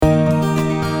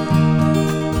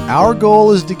Our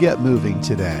goal is to get moving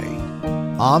today.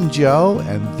 I'm Joe,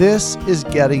 and this is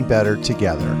Getting Better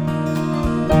Together.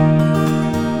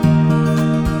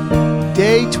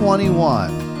 Day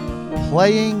 21,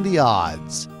 Playing the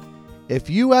Odds. If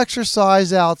you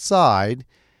exercise outside,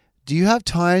 do you have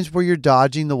times where you're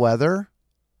dodging the weather?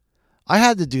 I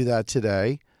had to do that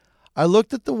today. I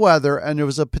looked at the weather and there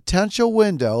was a potential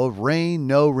window of rain,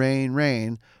 no rain,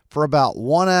 rain for about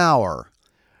 1 hour.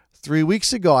 3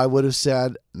 weeks ago, I would have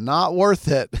said, not worth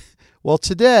it. Well,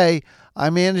 today, I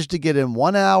managed to get in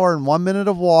 1 hour and 1 minute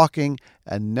of walking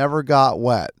and never got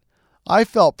wet. I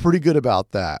felt pretty good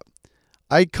about that.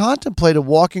 I contemplated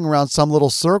walking around some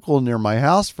little circle near my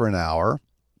house for an hour.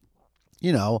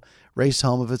 Race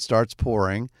home if it starts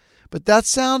pouring. But that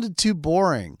sounded too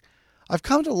boring. I've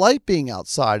come to like being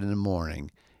outside in the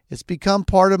morning. It's become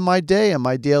part of my day and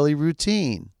my daily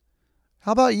routine.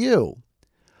 How about you?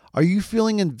 Are you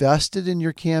feeling invested in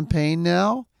your campaign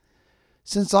now?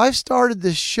 Since I've started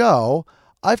this show,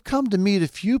 I've come to meet a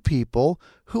few people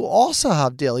who also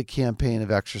have daily campaign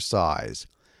of exercise.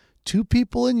 2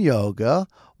 people in yoga,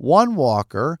 1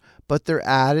 walker, but they're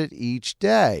at it each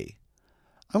day.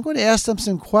 I'm going to ask them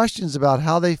some questions about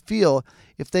how they feel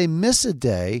if they miss a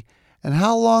day and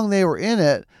how long they were in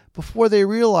it before they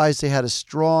realized they had a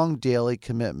strong daily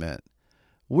commitment.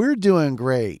 We're doing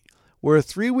great. We're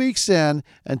 3 weeks in,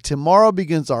 and tomorrow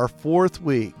begins our 4th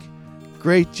week.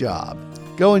 Great job.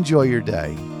 Go enjoy your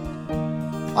day.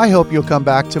 I hope you'll come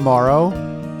back tomorrow.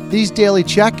 These daily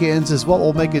check-ins is what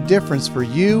will make a difference for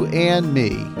you and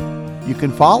me. You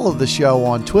can follow the show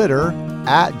on Twitter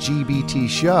 @GBT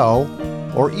Show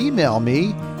or email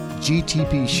me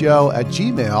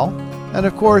gtpshow@gmail.com, and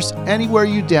of course, anywhere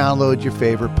you download your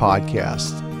favorite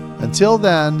podcast. Until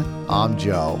then, I'm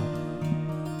Joe.